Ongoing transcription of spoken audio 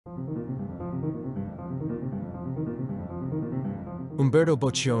Umberto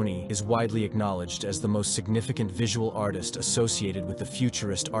Boccioni is widely acknowledged as the most significant visual artist associated with the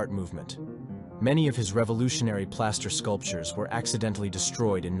futurist art movement. Many of his revolutionary plaster sculptures were accidentally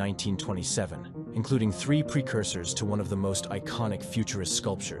destroyed in 1927, including 3 precursors to one of the most iconic futurist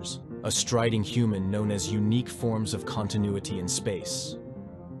sculptures, a striding human known as unique forms of continuity in space.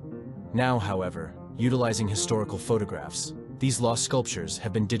 Now, however, utilizing historical photographs, these lost sculptures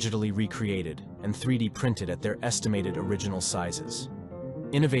have been digitally recreated and 3D printed at their estimated original sizes.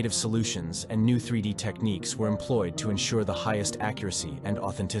 Innovative solutions and new 3D techniques were employed to ensure the highest accuracy and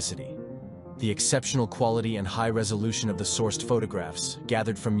authenticity. The exceptional quality and high resolution of the sourced photographs,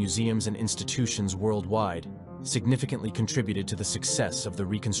 gathered from museums and institutions worldwide, significantly contributed to the success of the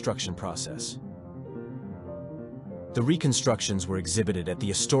reconstruction process. The reconstructions were exhibited at the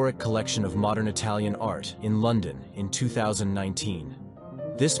Historic Collection of Modern Italian Art in London in 2019.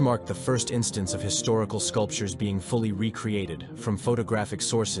 This marked the first instance of historical sculptures being fully recreated from photographic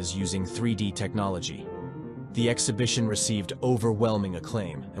sources using 3D technology. The exhibition received overwhelming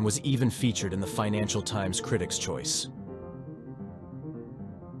acclaim and was even featured in the Financial Times Critics' Choice.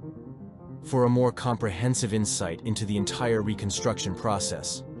 For a more comprehensive insight into the entire reconstruction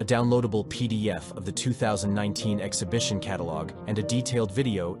process, a downloadable PDF of the 2019 exhibition catalog and a detailed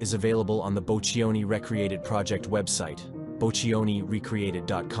video is available on the Boccioni Recreated project website,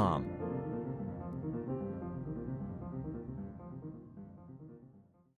 boccionirecreated.com.